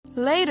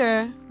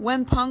Later,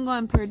 when Pongo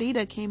and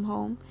Perdita came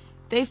home,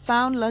 they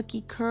found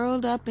Lucky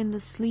curled up in the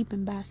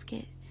sleeping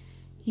basket.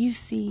 "You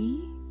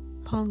see,"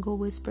 Pongo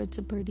whispered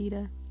to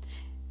Perdita,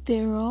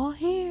 "they're all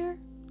here.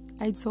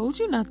 I told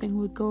you nothing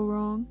would go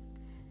wrong.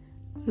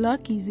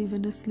 Lucky's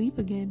even asleep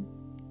again.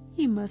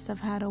 He must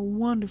have had a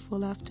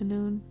wonderful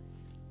afternoon."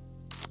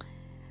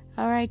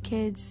 Alright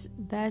kids,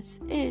 that's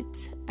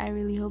it. I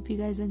really hope you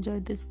guys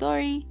enjoyed this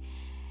story.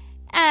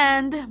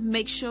 And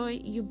make sure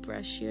you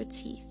brush your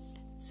teeth.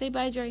 Say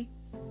bye, Dre.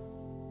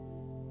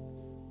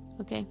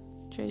 Okay,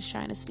 Dre's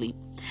trying to sleep.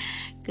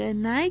 Good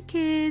night,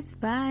 kids.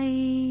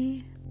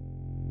 Bye.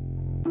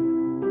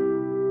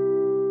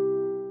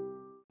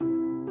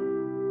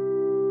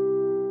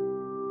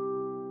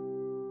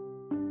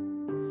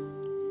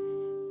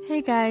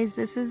 Hey guys,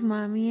 this is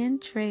Mommy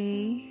and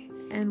Trey,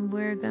 and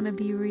we're gonna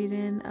be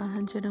reading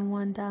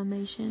 101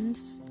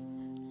 Dalmatians,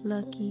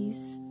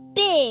 Lucky's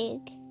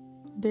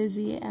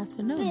busy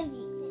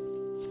afternoon.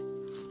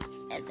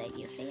 And then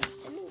you say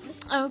afternoon.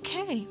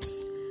 Okay.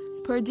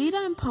 Perdita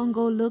and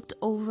Pongo looked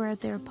over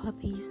at their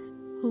puppies,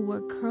 who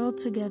were curled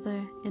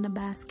together in a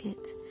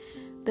basket.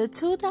 The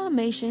two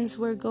Dalmatians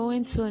were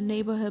going to a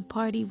neighborhood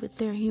party with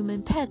their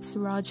human pets,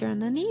 Roger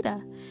and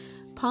Anita.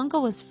 Pongo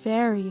was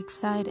very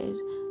excited,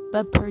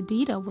 but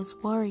Perdita was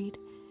worried.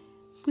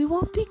 "We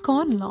won't be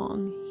gone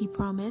long," he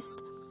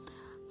promised.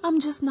 "I'm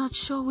just not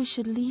sure we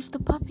should leave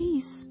the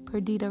puppies,"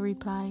 Perdita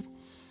replied.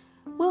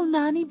 "Will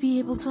Nanny be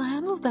able to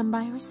handle them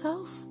by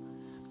herself?"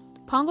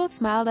 Pongo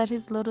smiled at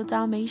his little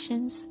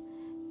Dalmatians.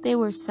 They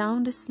were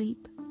sound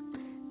asleep.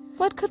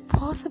 "What could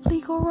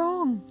possibly go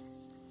wrong?"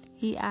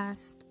 he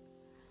asked.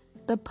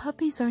 "The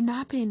puppies are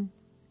napping.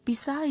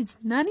 Besides,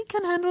 Nanny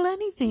can handle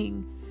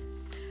anything."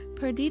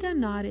 Perdita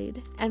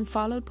nodded and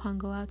followed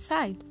Pongo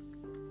outside.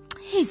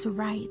 "He's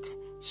right,"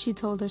 she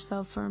told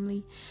herself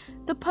firmly.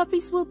 "The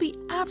puppies will be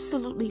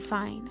absolutely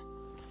fine.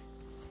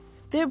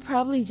 They'll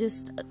probably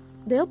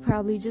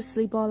just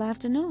sleep all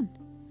afternoon."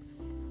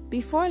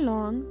 Before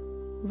long,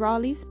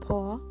 Raleigh's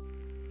paw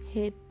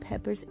hit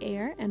Pepper's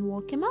ear and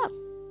woke him up.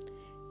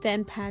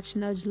 Then Patch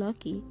nudged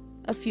Lucky.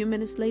 A few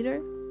minutes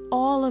later,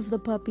 all of the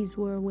puppies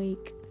were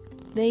awake.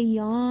 They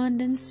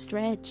yawned and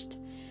stretched.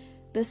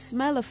 The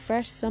smell of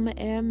fresh summer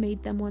air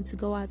made them want to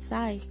go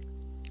outside.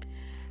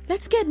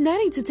 "Let's get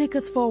Nanny to take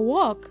us for a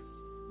walk,"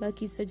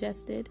 Lucky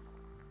suggested.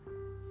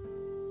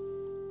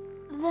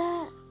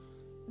 That'd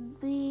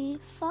be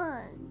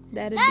fun.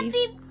 That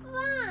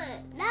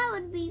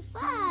would be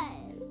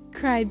fun,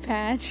 cried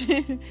Patch.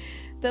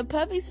 The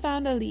puppies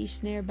found a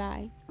leash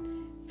nearby.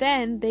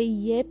 Then they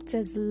yipped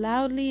as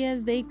loudly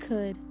as they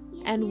could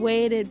and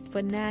waited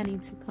for Nanny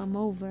to come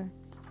over.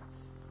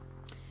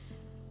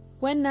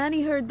 When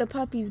Nanny heard the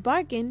puppies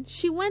barking,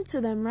 she went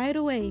to them right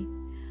away.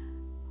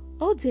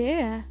 "Oh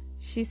dear,"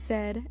 she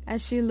said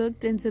as she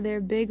looked into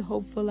their big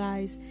hopeful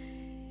eyes.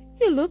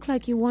 "You look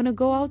like you want to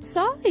go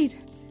outside."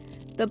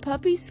 The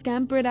puppies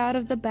scampered out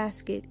of the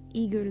basket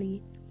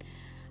eagerly.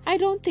 "I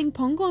don't think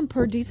Pongo and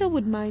Perdita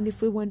would mind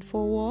if we went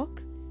for a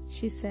walk,"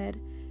 she said.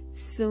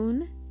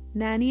 Soon,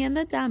 Nanny and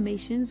the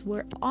Dalmatians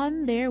were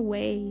on their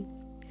way.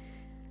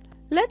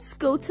 "Let's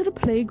go to the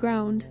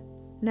playground,"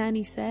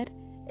 Nanny said.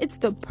 "It's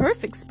the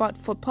perfect spot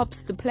for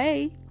pups to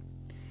play."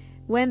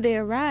 When they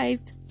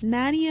arrived,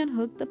 Nanny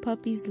unhooked the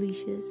puppies'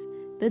 leashes.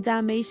 The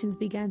Dalmatians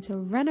began to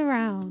run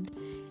around.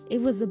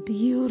 It was a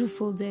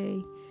beautiful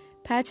day.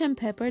 Patch and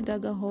Pepper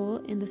dug a hole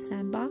in the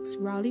sandbox.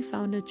 Raleigh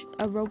found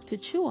a rope to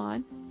chew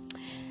on.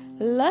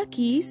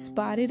 Lucky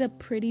spotted a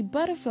pretty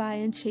butterfly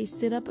and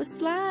chased it up a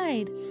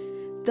slide.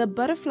 The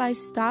butterfly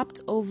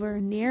stopped over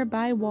a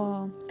nearby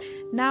wall.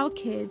 Now,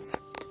 kids,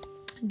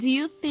 do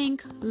you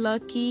think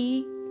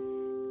Lucky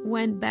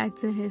went back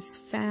to his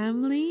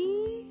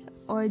family,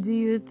 or do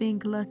you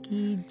think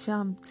Lucky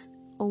jumped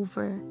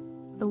over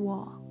the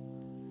wall?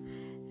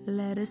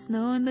 Let us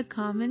know in the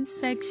comments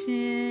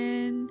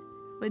section.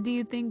 What do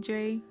you think,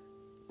 Dre?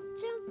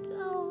 Jumped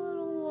over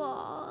the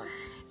wall.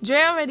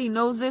 Dre already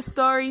knows this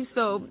story,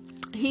 so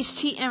he's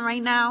cheating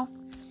right now.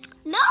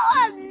 No,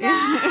 I'm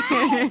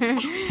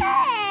not.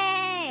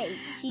 Hey!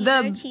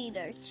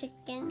 Cheater,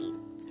 chicken.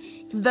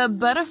 The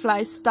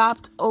butterfly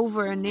stopped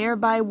over a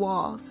nearby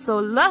wall, so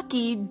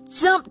Lucky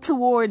jumped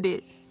toward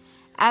it.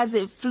 As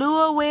it flew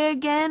away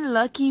again,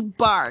 Lucky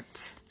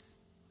barked.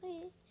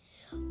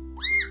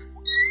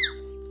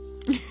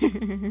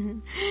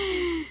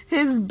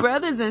 His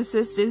brothers and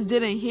sisters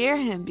didn't hear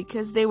him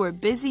because they were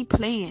busy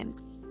playing.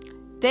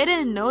 They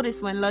didn't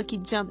notice when Lucky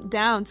jumped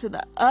down to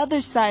the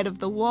other side of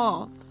the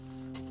wall.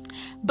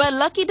 But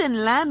Lucky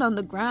didn't land on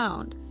the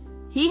ground.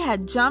 He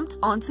had jumped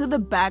onto the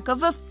back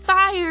of a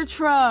fire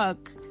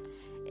truck.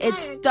 It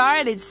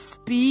started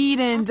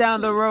speeding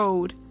down the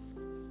road.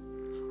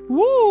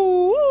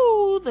 Woo,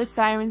 woo, the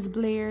sirens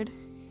blared.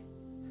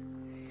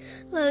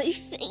 Let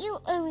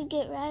me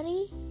get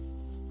ready.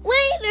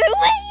 Waiter!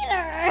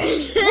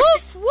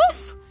 Woof,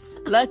 woof,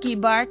 Lucky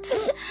barked.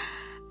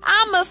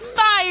 "I'm a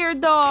fire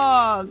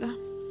dog."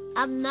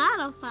 I'm not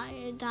a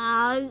fire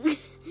dog.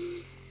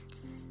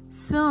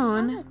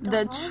 Soon,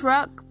 the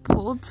truck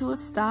pulled to a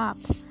stop.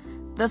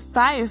 The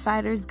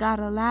firefighters got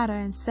a ladder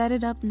and set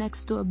it up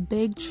next to a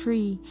big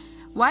tree.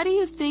 Why do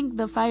you think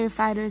the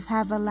firefighters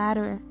have a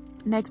ladder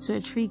next to a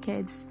tree,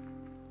 kids?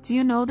 Do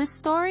you know this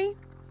story?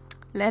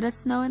 Let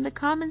us know in the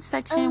comment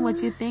section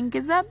what you think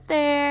is up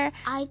there.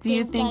 Do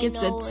you think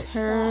it's a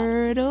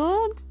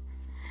turtle?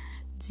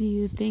 Do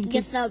you think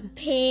it's a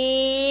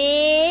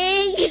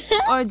pig?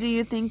 Or do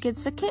you think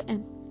it's a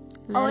kitten?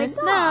 Let us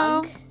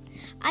know.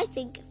 I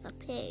think it's a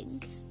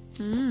pig.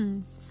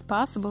 It's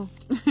possible.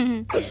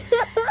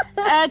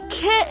 A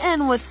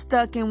kitten was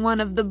stuck in one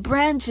of the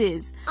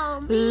branches.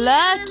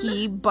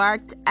 Lucky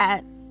barked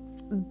at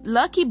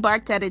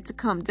it to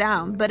come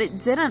down, but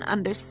it didn't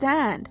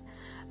understand.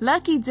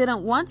 Lucky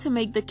didn't want to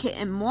make the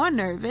kitten more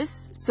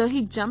nervous, so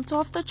he jumped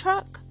off the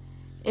truck.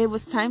 It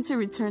was time to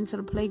return to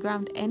the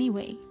playground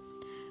anyway.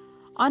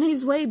 On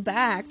his way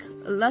back,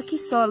 Lucky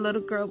saw a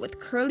little girl with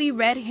curly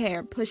red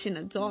hair pushing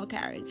a doll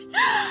carriage.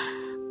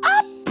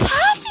 A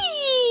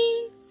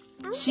puppy!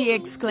 She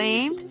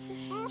exclaimed.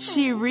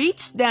 She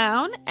reached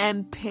down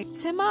and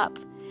picked him up.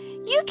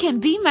 You can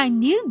be my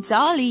new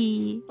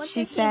dolly,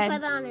 she said.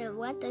 What does she put on him?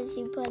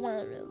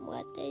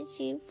 What did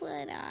she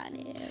put on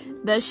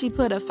him? Does she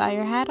put a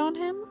fire hat on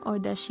him or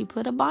does she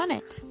put a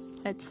bonnet?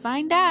 Let's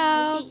find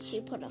out. I think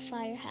she put a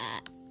fire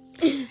hat.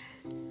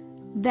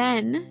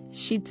 Then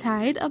she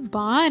tied a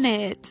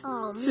bonnet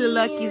to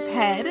Lucky's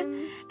head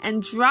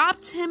and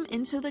dropped him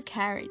into the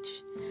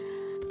carriage.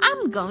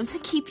 I'm going to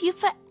keep you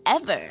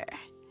forever.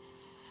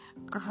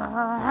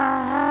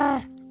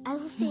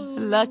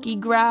 Lucky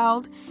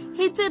growled.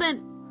 He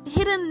didn't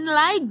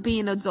like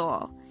being a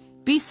doll.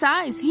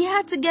 Besides, he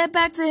had to get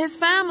back to his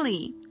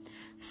family.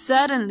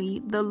 Suddenly,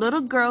 the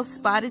little girl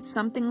spotted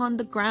something on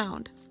the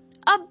ground.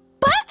 A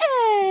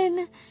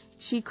button!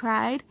 She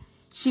cried.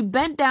 She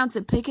bent down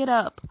to pick it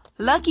up.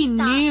 Lucky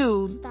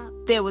knew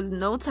there was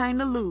no time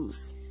to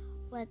lose.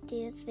 What do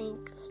you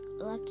think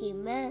Lucky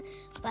meant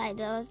by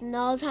there was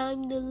no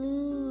time to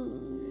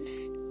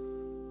lose?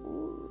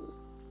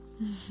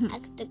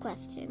 Ask the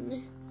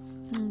question.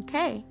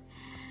 Okay.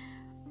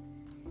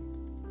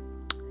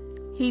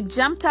 He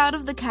jumped out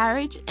of the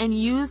carriage and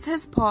used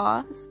his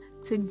paws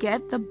to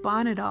get the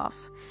bonnet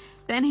off.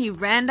 Then he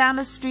ran down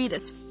the street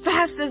as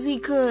fast as he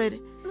could.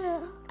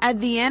 At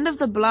the end of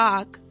the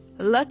block,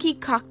 Lucky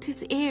cocked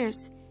his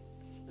ears.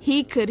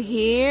 He could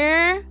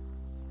hear...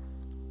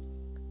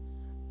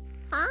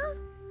 Huh?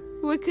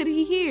 What could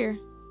he hear?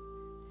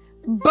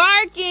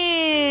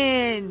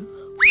 Barking!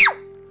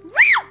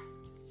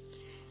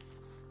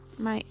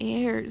 My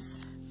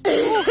ears.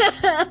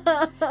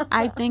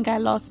 I think I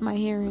lost my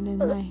hearing in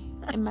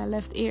my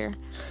left ear.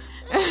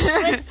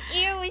 Which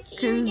ear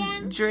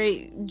again?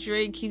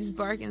 Dre keeps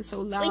barking so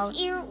loud.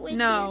 Which ear?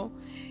 No.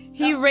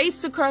 He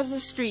raced across the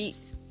street.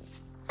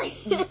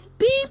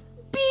 Beep,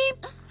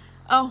 beep.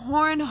 A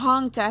horn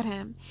honked at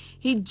him.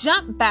 He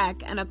jumped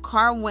back and a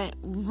car went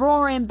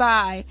roaring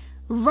by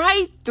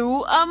right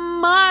through a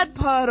mud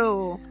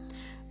puddle.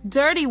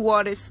 Dirty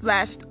water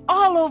splashed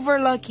all over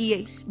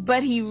Lucky,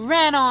 but he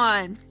ran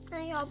on.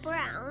 Now you're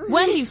brown.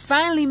 When he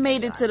finally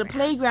made it to the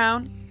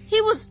playground, he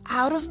was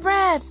out of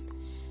breath.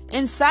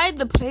 Inside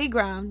the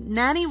playground,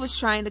 Nanny was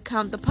trying to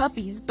count the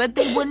puppies, but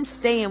they wouldn't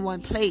stay in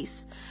one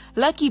place.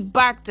 Lucky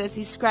barked as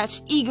he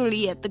scratched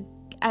eagerly at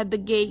the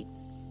gate.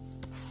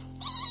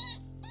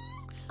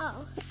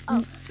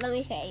 Oh, let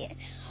me say it.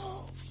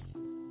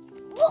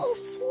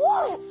 Woof,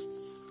 woof.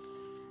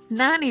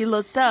 Nanny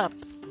looked up.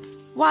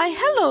 Why,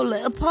 hello,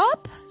 little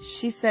pup,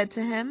 she said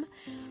to him.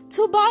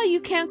 Too bad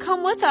you can't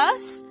come with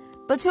us,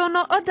 but you're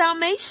not a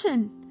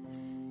Dalmatian.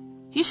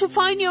 You should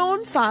find your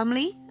own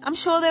family. I'm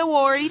sure they're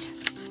worried.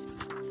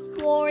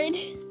 Worried.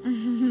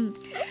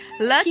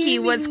 Lucky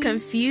was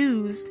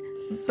confused,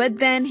 but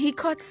then he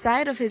caught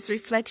sight of his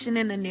reflection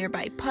in a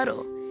nearby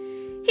puddle.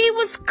 He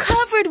was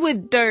covered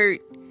with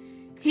dirt.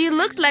 He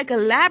looked like a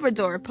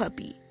Labrador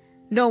puppy.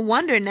 No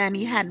wonder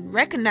Nanny hadn't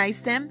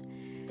recognized him.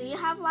 Do you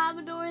have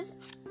Labradors?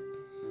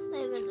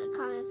 Leave in the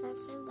comment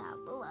section down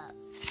below.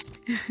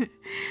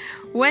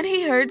 When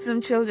he heard some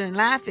children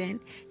laughing,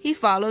 he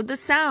followed the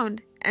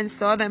sound and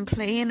saw them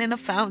playing in a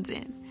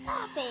fountain.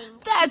 Laughing.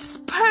 That's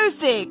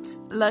perfect,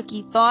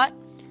 Lucky thought.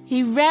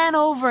 He ran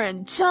over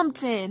and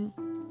jumped in.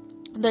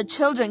 The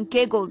children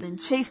giggled and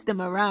chased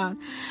him around.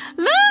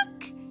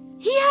 Look,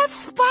 he has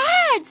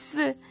spots,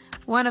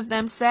 one of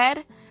them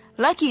said.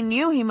 Lucky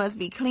knew he must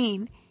be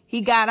clean.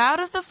 He got out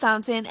of the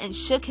fountain and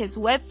shook his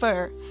wet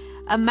fur.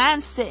 A man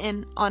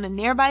sitting on a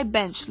nearby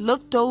bench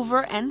looked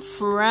over and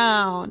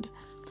frowned.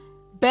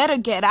 Better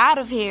get out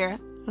of here,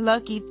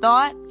 Lucky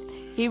thought.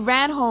 He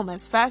ran home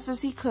as fast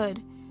as he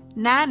could.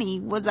 Nanny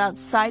was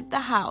outside the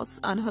house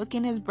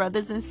unhooking his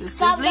brothers and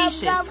sisters'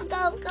 leashes.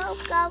 Go.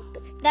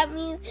 That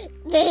means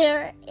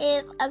there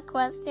is a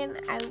question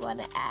I want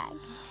to ask.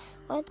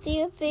 What do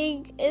you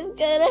think is going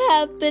to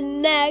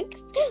happen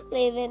next?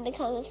 Leave it in the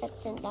comment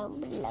section down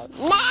below.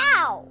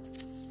 Now!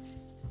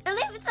 And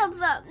leave a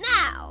thumbs up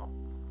now!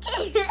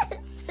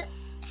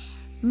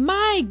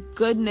 My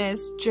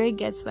goodness, Dre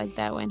gets like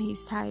that when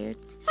he's tired.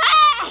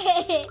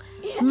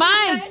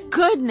 My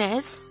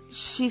goodness,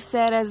 she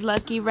said as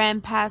Lucky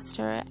ran past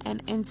her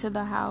and into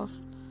the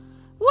house.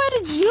 Where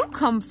did you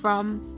come from?